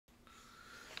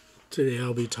Today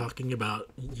I'll be talking about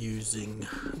using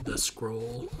the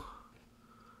ScrLk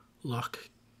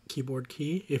keyboard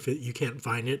key if you can't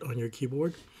find it on your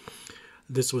keyboard.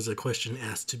 This was a question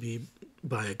asked to me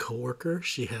by a coworker.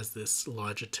 She has this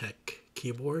Logitech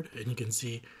keyboard and you can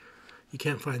see you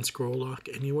can't find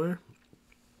ScrLk anywhere.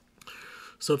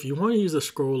 So if you want to use the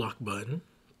ScrLk button,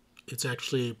 it's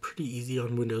actually pretty easy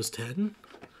on Windows 10.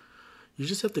 You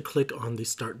just have to click on the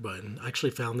start button. I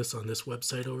actually found this on this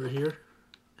website over here.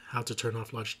 How to turn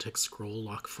off Logitech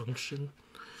ScrLk function.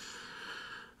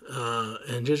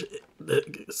 And just the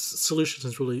solution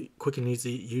is really quick and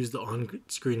easy. Use the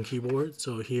on-screen keyboard.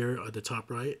 So here at the top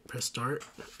right, press start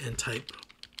and type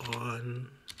on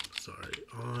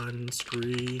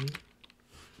screen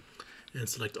and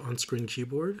select on-screen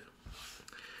keyboard.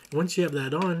 And once you have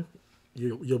that on,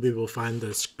 you'll be able to find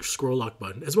the ScrLk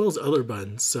button as well as other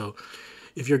buttons. So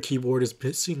if your keyboard is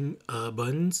missing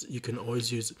buttons, you can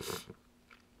always use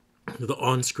the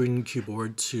on-screen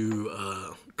keyboard to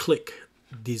click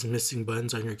these missing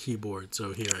buttons on your keyboard.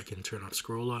 So here I can turn off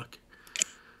ScrLk,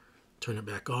 turn it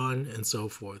back on, and so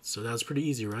forth. So that was pretty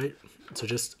easy, right? So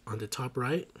just on the top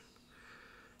right,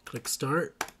 click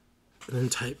start, and then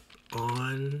type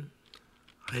on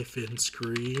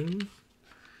 -screen,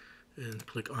 and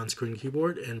click on-screen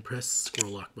keyboard, and press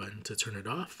ScrLk button to turn it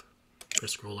off.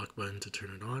 Press ScrLk button to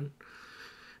turn it on.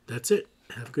 That's it.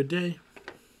 Have a good day.